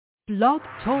Blog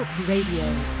Talk Radio.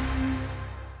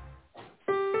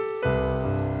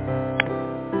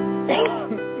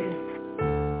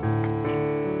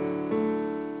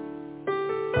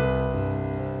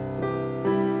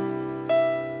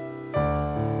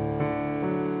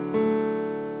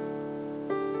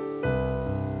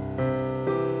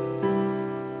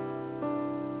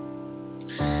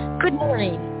 Good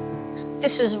morning.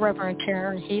 This is Reverend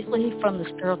Karen Heatley from the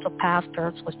Spiritual Path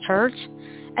Spiritualist Church,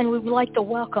 and we would like to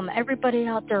welcome everybody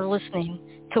out there listening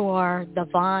to our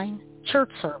Divine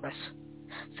Church service.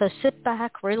 So sit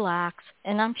back, relax,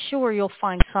 and I'm sure you'll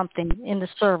find something in the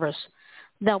service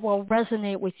that will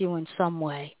resonate with you in some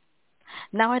way.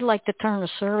 Now I'd like to turn the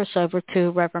service over to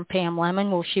Reverend Pam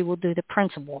Lemon, where she will do the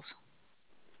principles.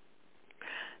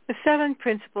 The 7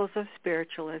 principles of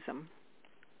spiritualism.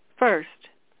 First,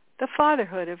 the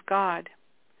fatherhood of God.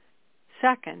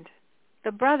 Second,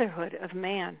 the brotherhood of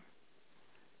man.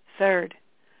 Third,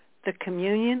 the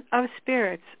communion of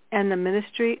spirits and the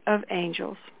ministry of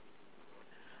angels.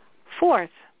 Fourth,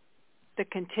 the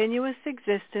continuous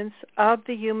existence of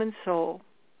the human soul.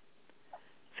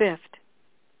 Fifth,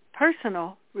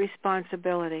 personal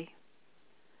responsibility.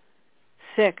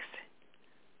 Sixth,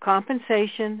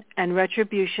 compensation and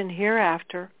retribution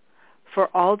hereafter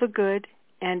for all the good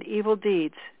and evil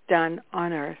deeds done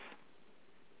on earth.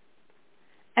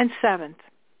 And seventh,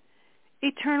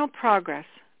 eternal progress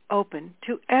open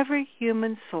to every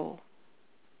human soul.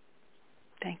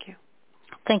 Thank you.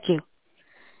 Thank you.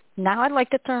 Now I'd like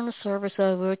to turn the service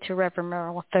over to Reverend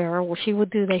Marilyn Farrell, where she will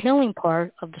do the healing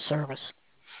part of the service.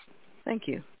 Thank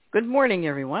you. Good morning,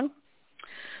 everyone.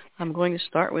 I'm going to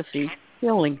start with the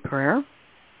healing prayer.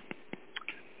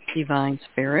 Divine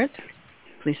Spirit,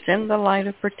 please send the light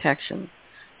of protection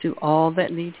to all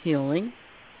that need healing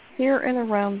here and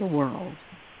around the world.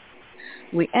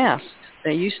 We ask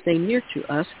that you stay near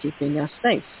to us, keeping us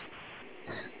safe.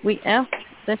 We ask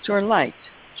that your light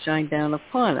shine down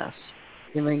upon us,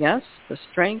 giving us the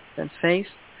strength and faith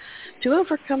to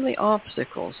overcome the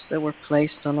obstacles that were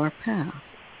placed on our path.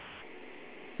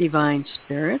 Divine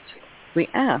Spirit, we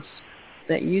ask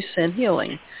that you send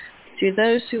healing to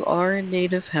those who are in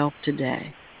need of help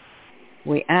today.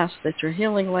 We ask that your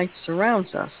healing light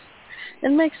surrounds us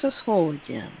and makes us whole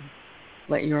again.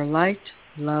 Let your light,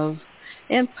 love,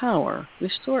 and power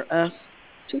restore us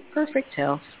to perfect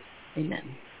health.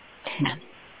 Amen. Amen.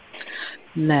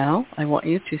 Now, I want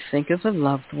you to think of a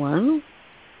loved one,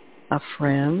 a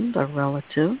friend, a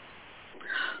relative,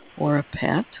 or a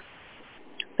pet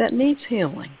that needs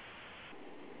healing.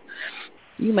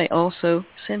 You may also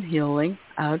send healing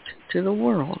out to the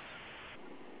world.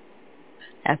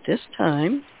 At this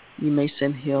time, you may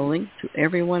send healing to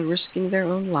everyone risking their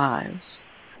own lives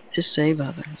to save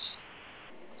others.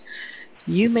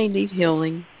 You may need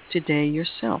healing today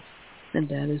yourself, and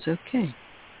that is okay.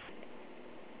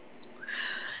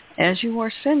 As you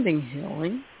are sending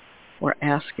healing or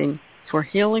asking for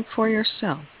healing for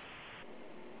yourself,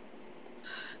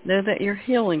 know that your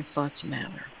healing thoughts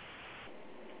matter.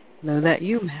 Know that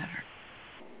you matter.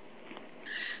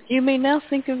 You may now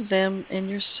think of them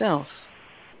and yourself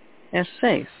as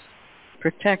safe,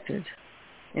 protected,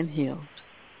 and healed.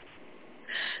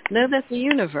 Know that the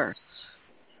universe,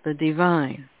 the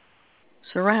divine,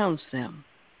 surrounds them,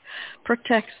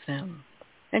 protects them,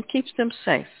 and keeps them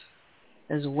safe,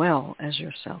 as well as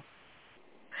yourself.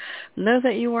 Know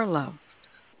that you are loved.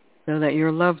 Know that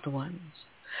your loved ones,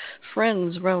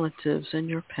 friends, relatives, and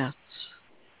your pets,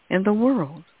 and the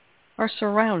world are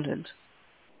surrounded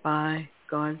by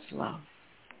God's love.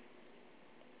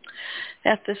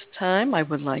 At this time, I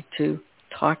would like to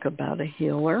talk about a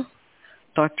healer,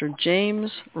 Dr.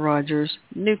 James Rogers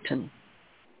Newton.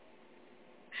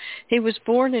 He was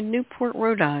born in Newport,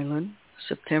 Rhode Island,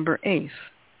 September 8th,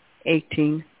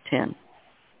 1810.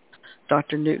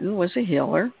 Dr. Newton was a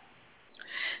healer.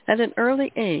 At an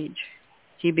early age,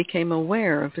 he became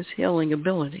aware of his healing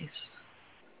abilities,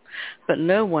 but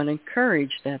no one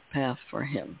encouraged that path for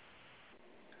him.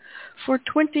 For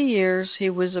 20 years, he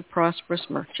was a prosperous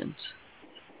merchant.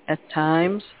 At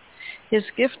times, his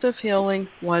gift of healing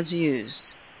was used.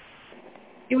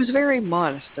 He was very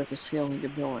modest of his healing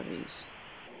abilities.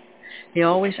 He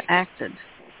always acted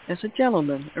as a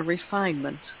gentleman of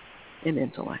refinement and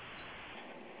intellect.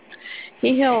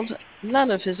 He held none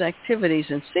of his activities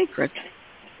in secret,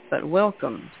 but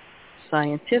welcomed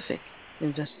scientific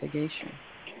investigation.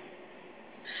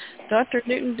 Dr.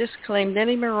 Newton disclaimed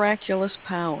any miraculous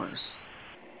powers,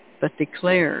 but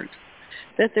declared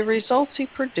that the results he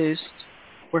produced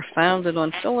were founded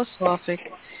on philosophic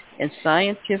and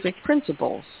scientific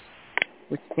principles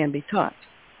which can be taught.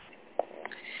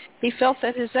 He felt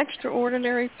that his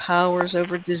extraordinary powers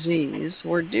over disease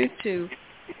were due to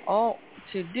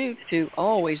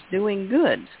always doing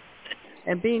good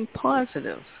and being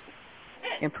positive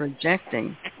and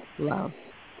projecting love.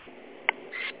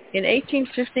 In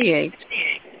 1858,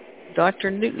 Dr.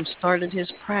 Newton started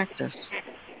his practice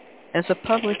as a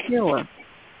public healer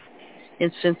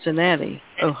in Cincinnati,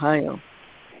 Ohio.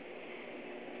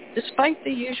 Despite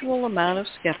the usual amount of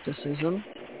skepticism,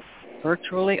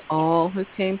 virtually all who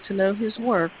came to know his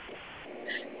work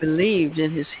believed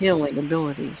in his healing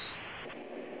abilities.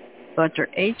 Dr.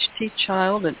 H.T.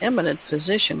 Child, an eminent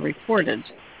physician, reported,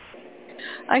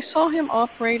 "I saw him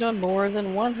operate on more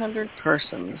than 100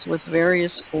 persons with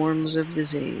various forms of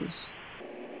disease.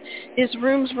 His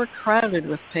rooms were crowded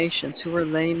with patients who were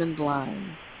lame and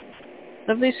blind.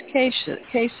 Of these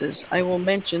cases, I will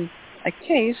mention a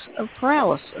case of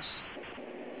paralysis.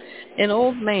 An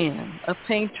old man, a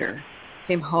painter,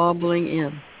 came hobbling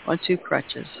in on 2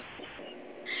 crutches.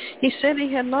 He said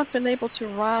he had not been able to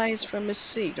rise from his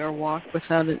seat or walk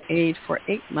without an aid for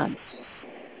 8 months.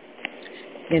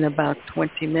 In about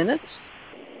 20 minutes,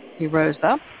 he rose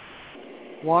up,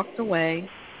 walked away,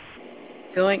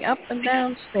 going up and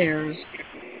down stairs,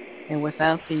 and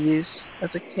without the use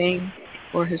of a cane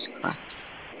or his crutch."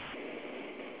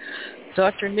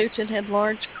 Dr. Newton had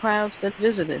large crowds that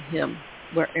visited him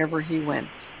wherever he went.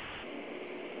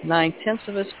 9/10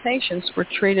 of his patients were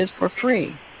treated for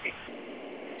free.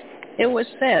 It was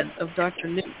said of Dr.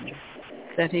 Newton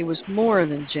that he was more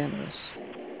than generous,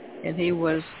 and he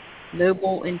was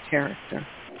noble in character.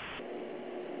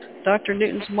 Dr.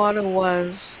 Newton's motto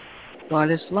was, "God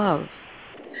is love,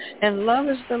 and love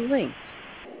is the link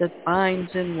that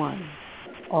binds in one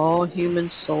all human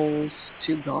souls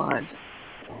to God."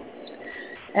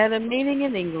 At a meeting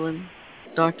in England,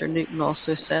 Dr. Newton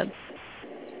also said,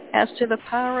 "As to the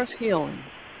power of healing,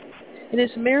 it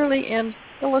is merely an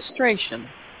illustration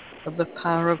of the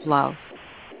power of love.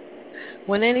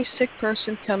 When any sick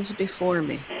person comes before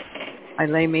me, I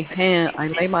lay my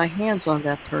hands on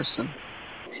that person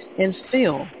and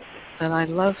feel that I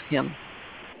love him.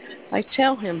 I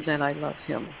tell him that I love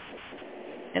him.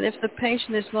 And if the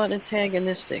patient is not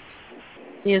antagonistic,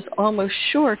 he is almost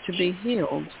sure to be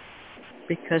healed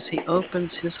because he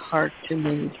opens his heart to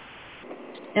me,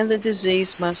 and the disease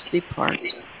must depart."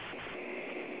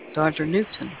 Dr.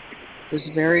 Newton was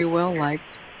very well liked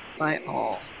by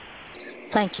all.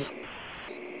 Thank you.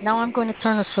 Now I'm going to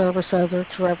turn the service over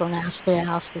to Reverend Ashley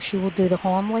Astor. She will do the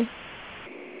homily.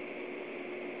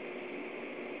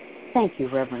 Thank you,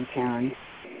 Reverend Karen.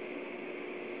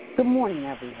 Good morning,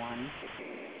 everyone.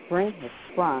 Spring has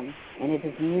sprung, and it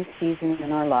is a new season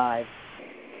in our lives.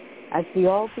 As we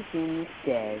all begin this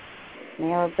day,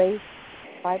 may our base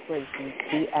vibrations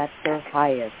be at their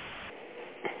highest.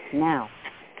 Now,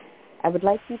 I would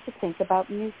like you to think about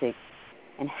music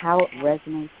and how it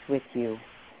resonates with you,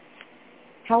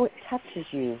 how it touches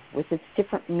you with its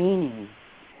different meanings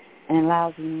and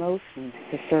allows emotions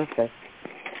to surface,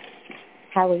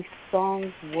 how a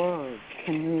song's words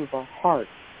can move our hearts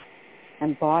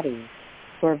and bodies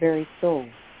to our very soul,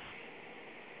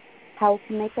 how it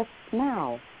can make us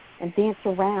smile and dance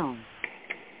around,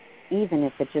 even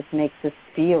if it just makes us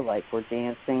feel like we're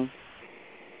dancing.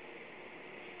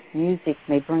 Music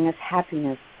may bring us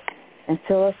happiness and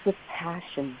fill us with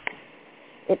passion.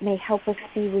 It may help us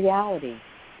see reality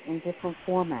in different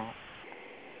formats.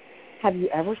 Have you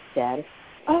ever said,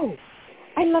 "Oh,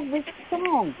 I love this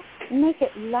song, make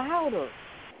it louder"?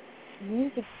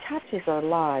 Music touches our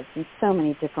lives in so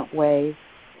many different ways.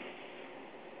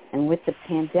 And with the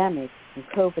pandemic and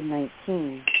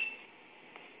COVID-19,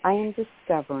 I am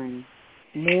discovering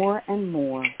more and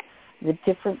more the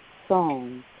different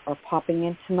songs are popping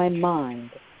into my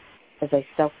mind as I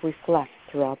self-reflect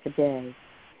throughout the day.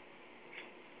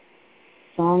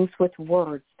 Songs with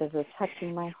words that are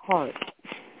touching my heart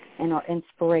and are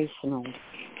inspirational.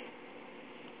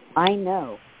 I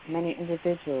know many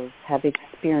individuals have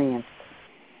experienced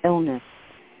illness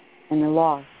and the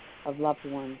loss of loved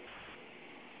ones.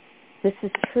 This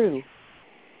is true,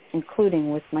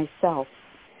 including with myself.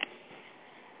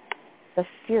 The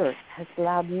Spirit has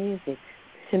allowed music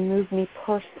to move me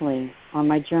personally on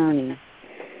my journey.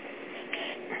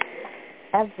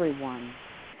 Everyone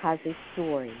has a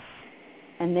story,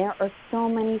 and there are so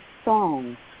many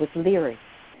songs with lyrics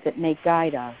that may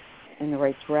guide us in the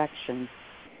right direction.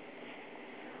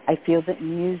 I feel that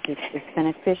music is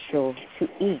beneficial to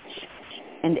each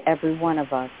and every one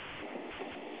of us.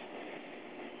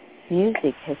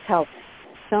 Music has helped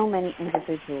so many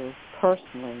individuals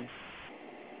personally,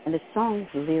 and the song's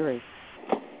lyrics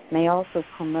may also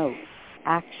promote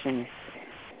actions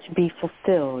to be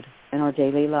fulfilled in our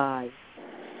daily lives,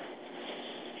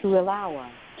 to allow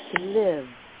us to live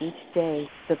each day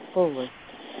to the fullest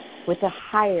with a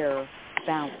higher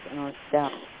bounce in our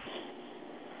steps,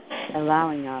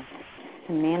 allowing us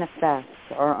to manifest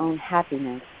our own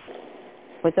happiness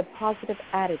with a positive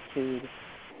attitude,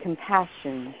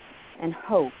 compassion, and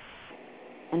hope,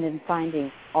 and in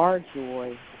finding our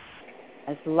joy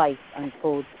as life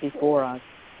unfolds before us.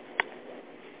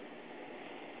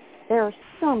 There are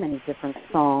so many different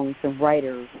songs and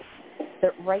writers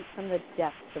that write from the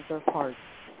depths of their hearts.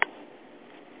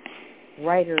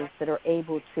 Writers that are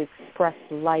able to express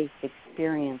life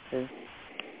experiences,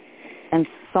 and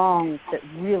songs that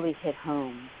really hit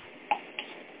home.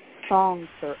 Songs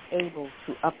that are able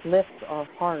to uplift our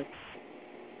hearts.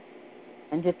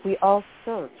 And if we all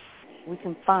search, we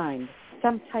can find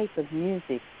some type of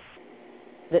music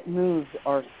that moves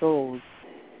our souls.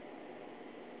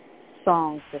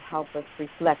 Songs that help us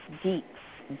reflect deep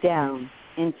down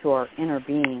into our inner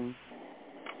being.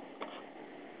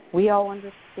 We all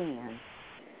understand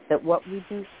that what we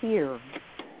do here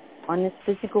on this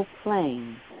physical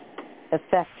plane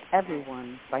affects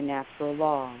everyone by natural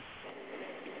law.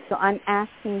 So I'm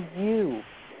asking you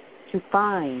to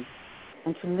find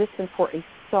and to listen for a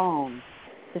song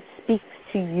that speaks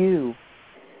to you,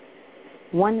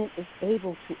 one that is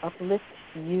able to uplift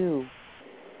you,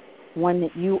 one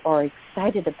that you are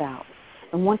excited about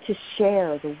and want to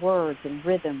share the words and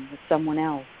rhythm with someone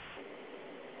else.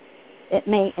 It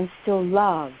may instill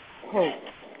love, hope,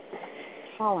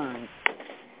 tolerance,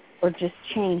 or just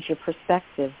change your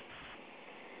perspective.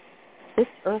 This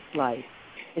earth life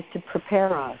is to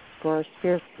prepare us for our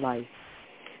spirit life,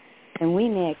 and we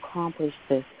may accomplish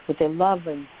this with a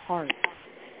loving heart,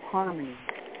 harmony,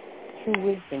 true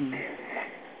wisdom,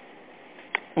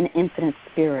 and infinite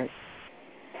spirit.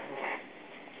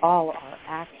 All our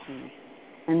actions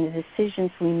and the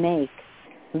decisions we make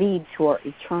lead to our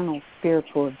eternal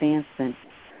spiritual advancement.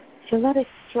 So let us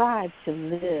strive to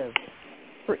live,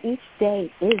 for each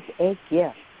day is a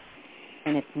gift.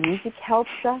 And if music helps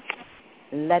us,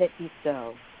 let it be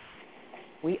so.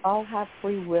 We all have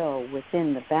free will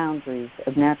within the boundaries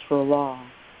of natural law.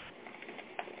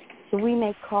 So we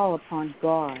may call upon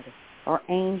God, our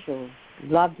angels,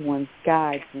 loved ones,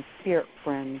 guides, and spirit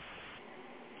friends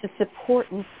to support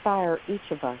and inspire each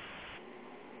of us.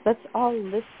 Let's all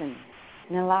listen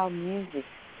and allow music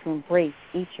to embrace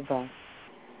each of us,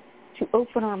 to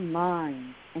open our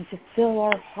minds and to fill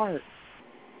our hearts.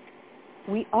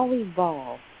 We all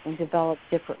evolve and develop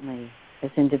differently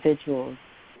as individuals,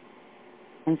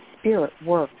 and spirit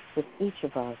works with each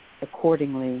of us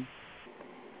accordingly.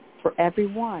 For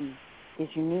everyone is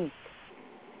unique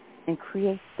and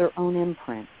creates their own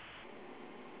imprint.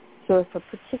 So if a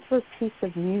particular piece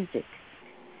of music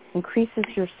increases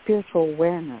your spiritual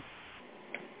awareness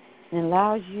and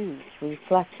allows you to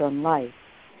reflect on life,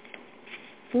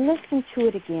 listen to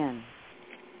it again.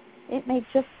 It may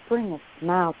just bring a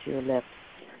smile to your lips.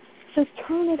 So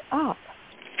turn it up.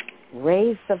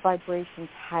 Raise the vibrations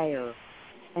higher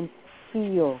and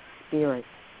feel spirit.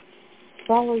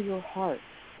 Follow your heart.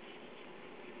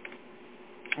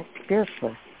 As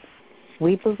spiritualists,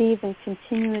 we believe in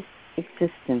continuous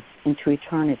existence into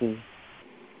eternity.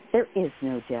 There is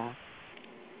no death,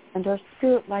 and our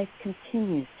spirit life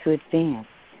continues to advance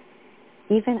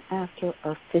even after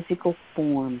our physical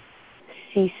form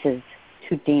ceases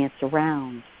to dance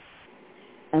around.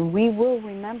 And we will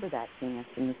remember that dance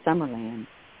in the Summerland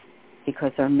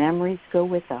because our memories go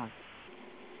with us.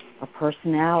 Our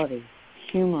personality,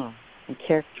 humor, and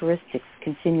characteristics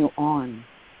continue on.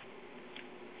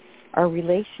 Our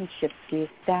relationships we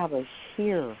establish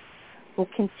here will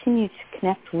continue to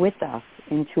connect with us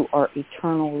into our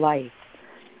eternal life.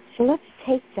 So let's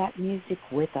take that music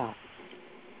with us.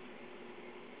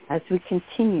 As we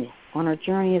continue on our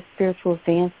journey of spiritual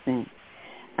advancement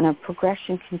and our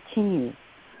progression continues,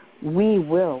 we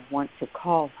will want to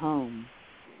call home.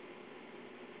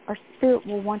 Our spirit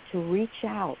will want to reach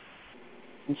out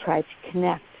and try to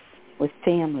connect with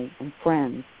family and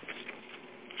friends.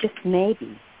 Just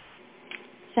maybe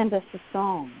send us a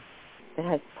song that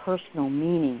has personal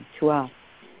meaning to us.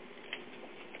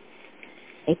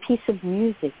 A piece of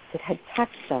music that had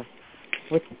touched us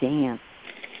with dance.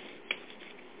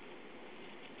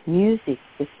 Music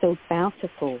is so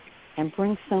bountiful and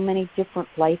brings so many different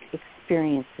life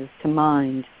experiences to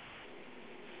mind,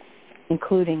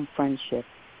 including friendship.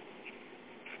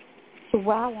 So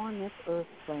while on this earth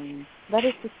plane, let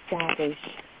us establish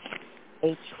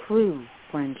a true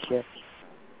friendship.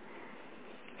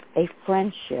 A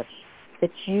friendship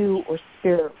that you or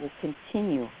spirit will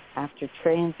continue after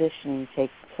transitioning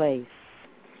takes place.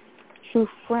 True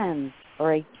friends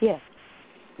are a gift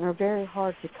and are very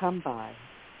hard to come by.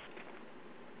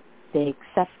 They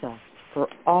accept us for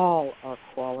all our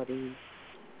qualities,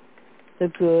 the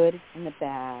good and the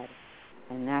bad,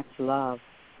 and that's love.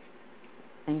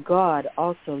 And God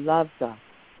also loves us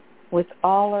with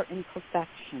all our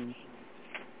imperfections.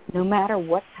 No matter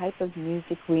what type of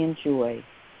music we enjoy,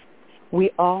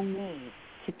 we all need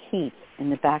to keep in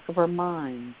the back of our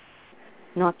minds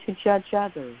not to judge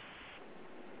others,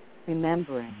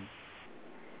 remembering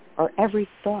our every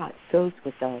thought goes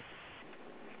with us.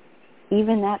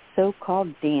 Even that so-called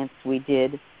dance we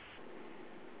did,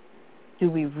 do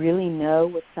we really know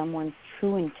what someone's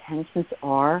true intentions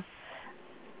are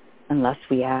unless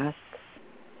we ask?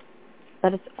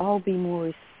 Let us all be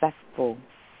more respectful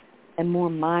and more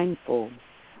mindful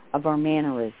of our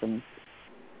mannerisms.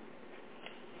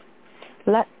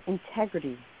 Let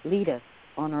integrity lead us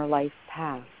on our life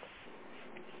path.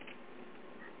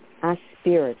 Ask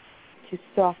Spirit to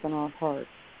soften our hearts,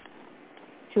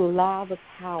 to allow the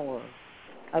power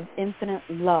of infinite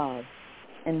love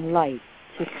and light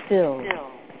to fill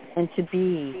and to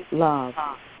be love,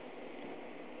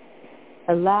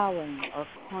 allowing our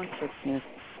consciousness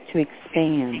to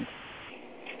expand.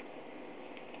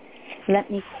 Let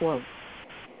me quote,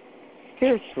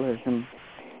 Spiritualism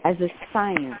as a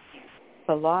science,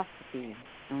 philosophy,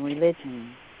 and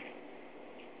religion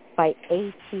by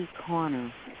A.T.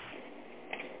 Connor.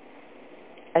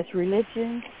 As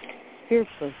religion,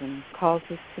 Spiritualism calls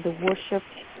us to the worship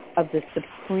of the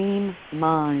Supreme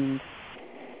Mind,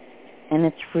 and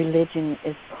its religion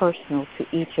is personal to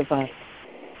each of us.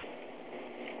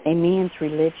 A man's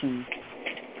religion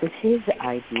is his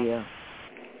idea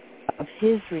of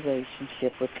his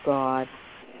relationship with God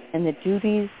and the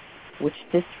duties which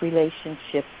this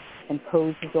relationship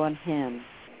imposes on him,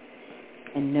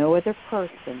 and no other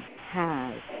person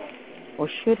has or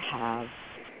should have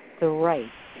the right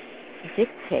to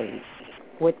dictate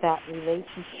what that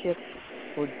relationship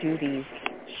or duties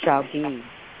shall be.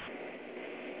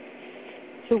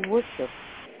 To worship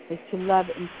is to love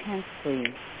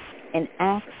intensely, and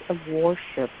acts of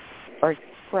worship are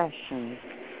expressions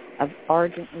of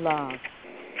ardent love.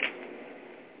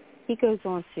 He goes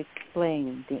on to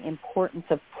explain the importance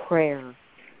of prayer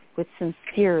with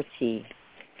sincerity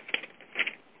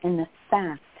and the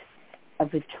fact of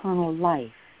eternal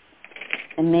life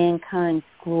and mankind's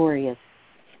glorious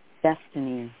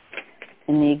destiny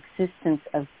and the existence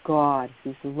of God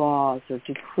whose laws are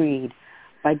decreed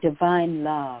by divine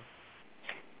love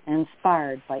and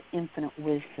inspired by infinite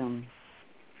wisdom.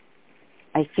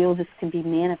 I feel this can be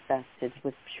manifested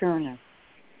with pureness,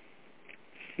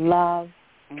 love,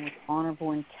 and with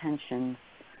honorable intentions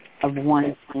of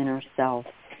one's inner self.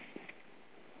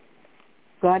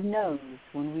 God knows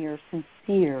when we are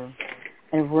sincere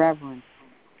and reverent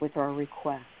with our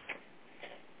requests.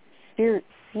 Spirit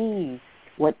sees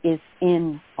what is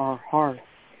in our hearts.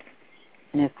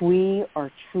 And if we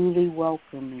are truly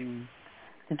welcoming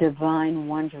the divine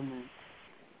wonderment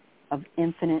of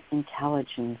infinite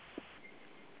intelligence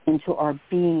into our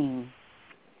being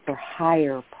for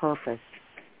higher purpose,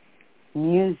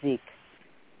 music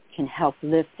can help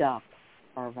lift up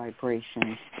our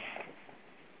vibrations,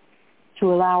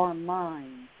 to allow our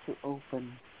minds to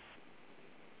open,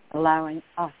 allowing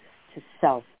us to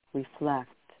self-reflect.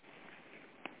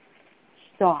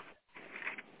 Stop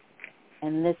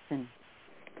and listen.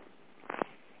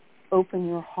 Open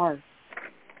your heart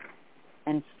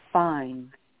and find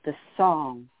the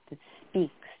song that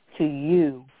speaks to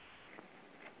you.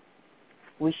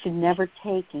 We should never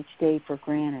take each day for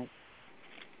granted,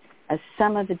 as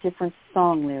some of the different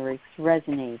song lyrics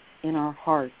resonate in our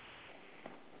hearts.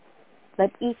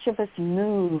 Let each of us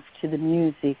move to the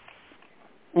music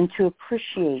and to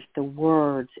appreciate the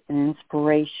words and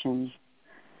inspiration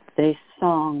that a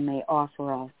song may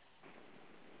offer us.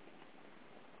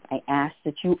 I ask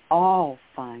that you all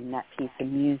find that piece of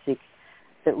music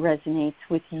that resonates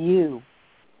with you,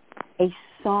 a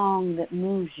song that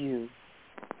moves you,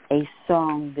 a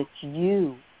song that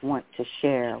you want to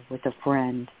share with a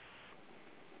friend.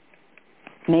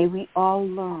 May we all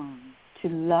learn to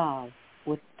love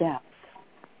with depth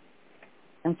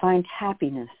and find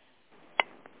happiness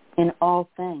in all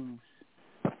things,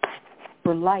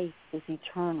 for life is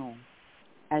eternal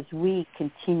as we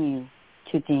continue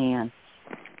to dance.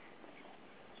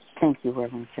 Thank you,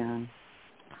 Reverend Karen.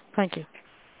 Thank you.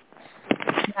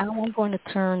 Now I'm going to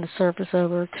turn the service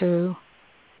over to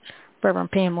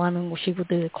Reverend Pam Lemon, where she will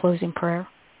do the closing prayer.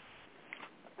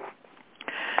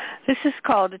 This is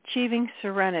called Achieving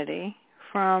Serenity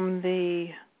from the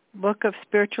Book of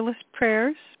Spiritualist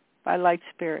Prayers by Light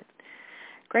Spirit.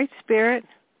 Great Spirit,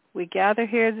 we gather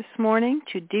here this morning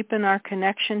to deepen our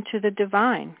connection to the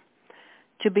divine,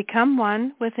 to become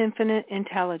one with infinite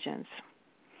intelligence.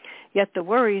 Yet the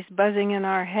worries buzzing in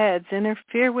our heads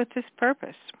interfere with this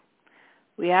purpose.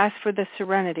 We ask for the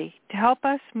serenity to help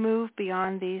us move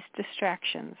beyond these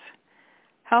distractions.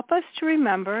 Help us to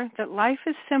remember that life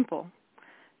is simple,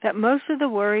 that most of the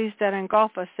worries that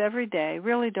engulf us every day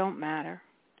really don't matter.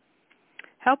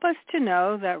 Help us to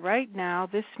know that right now,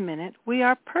 this minute, we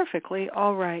are perfectly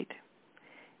all right.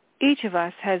 Each of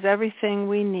us has everything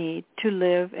we need to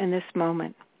live in this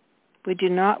moment. We do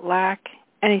not lack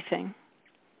anything.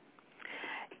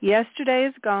 Yesterday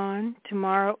is gone,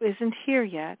 tomorrow isn't here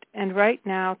yet, and right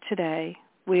now, today,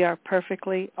 we are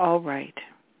perfectly all right.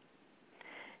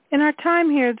 In our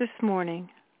time here this morning,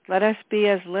 let us be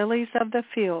as lilies of the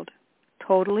field,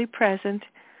 totally present,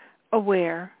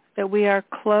 aware that we are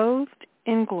clothed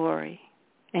in glory.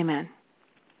 Amen.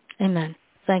 Amen.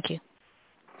 Thank you.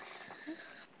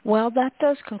 Well, that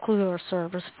does conclude our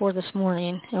service for this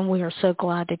morning, and we are so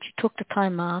glad that you took the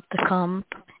time out to come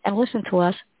and listen to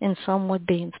us, and some would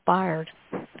be inspired.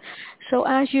 So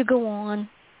as you go on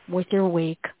with your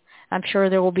week, I'm sure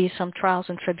there will be some trials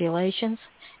and tribulations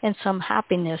and some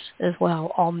happiness as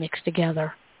well, all mixed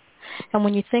together. And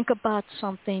when you think about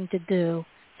something to do,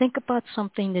 think about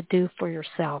something to do for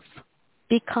yourself.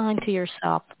 Be kind to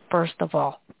yourself, first of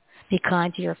all. Be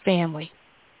kind to your family.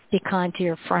 Be kind to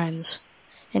your friends.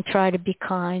 And try to be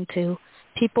kind to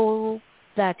people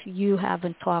that you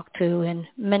haven't talked to in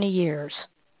many years.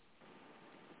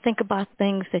 Think about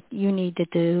things that you need to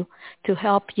do to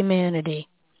help humanity,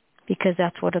 because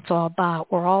that's what it's all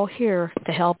about. We're all here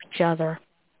to help each other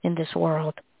in this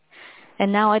world.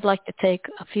 And now I'd like to take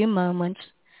a few moments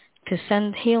to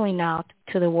send healing out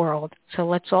to the world. So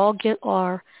let's all get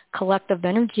our collective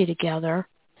energy together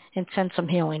and send some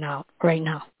healing out right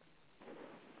now.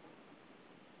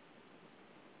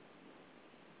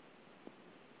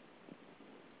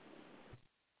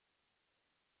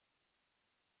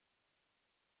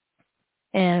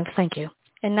 And thank you.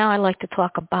 And now I'd like to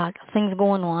talk about things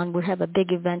going on. We have a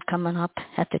big event coming up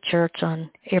at the church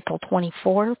on April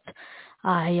 24th.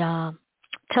 I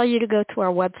tell you to go to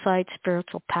our website,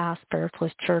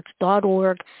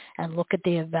 spiritualistchurch.org, and look at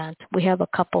the event. We have a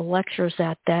couple lectures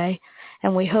that day,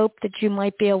 and we hope that you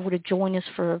might be able to join us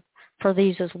for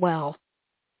these as well.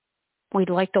 We'd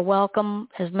like to welcome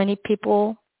as many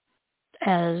people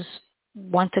as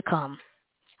want to come.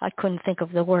 I couldn't think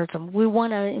of the words. We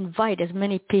want to invite as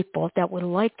many people that would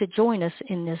like to join us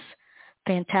in this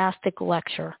fantastic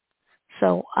lecture.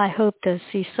 So I hope to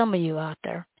see some of you out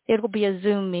there. It'll be a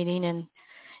Zoom meeting, and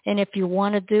if you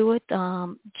want to do it,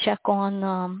 check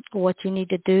on what you need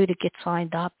to do to get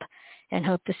signed up, and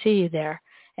hope to see you there.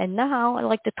 And now I'd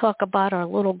like to talk about our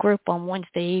little group on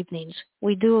Wednesday evenings.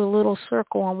 We do a little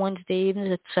circle on Wednesday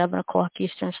evenings at 7 o'clock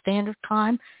Eastern Standard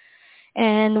Time.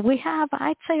 And we have,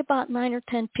 I'd say, about 9 or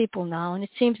 10 people now, and it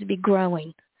seems to be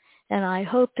growing. And I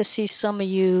hope to see some of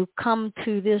you come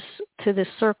to this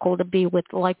circle to be with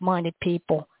like-minded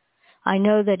people. I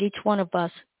know that each one of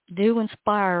us do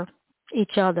inspire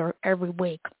each other every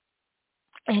week.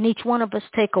 And each one of us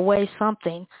take away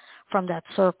something from that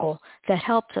circle that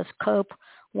helps us cope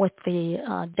with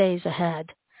the days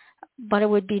ahead. But it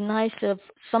would be nice if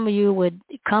some of you would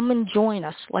come and join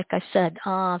us. Like I said,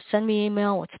 send me an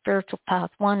email at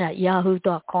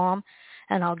spiritualpath1@yahoo.com,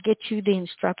 and I'll get you the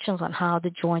instructions on how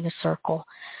to join the circle.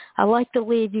 I'd like to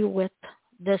leave you with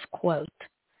this quote.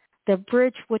 The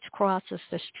bridge which crosses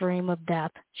the stream of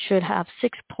death should have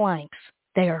 6 planks.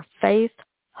 They are faith,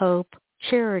 hope,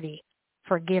 charity,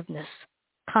 forgiveness,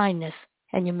 kindness,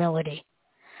 and humility,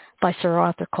 by Sir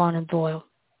Arthur Conan Doyle.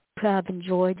 You have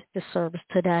enjoyed the service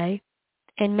today,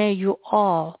 and may you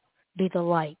all be the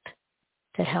light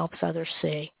that helps others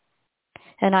see.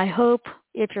 And I hope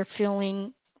if you're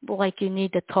feeling like you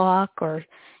need to talk or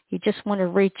you just want to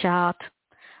reach out,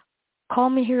 call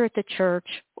me here at the church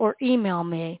or email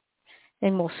me,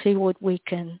 and we'll see what we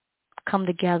can come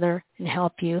together and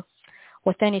help you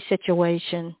with any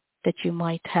situation that you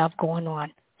might have going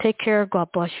on. Take care.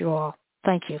 God bless you all.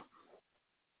 Thank you.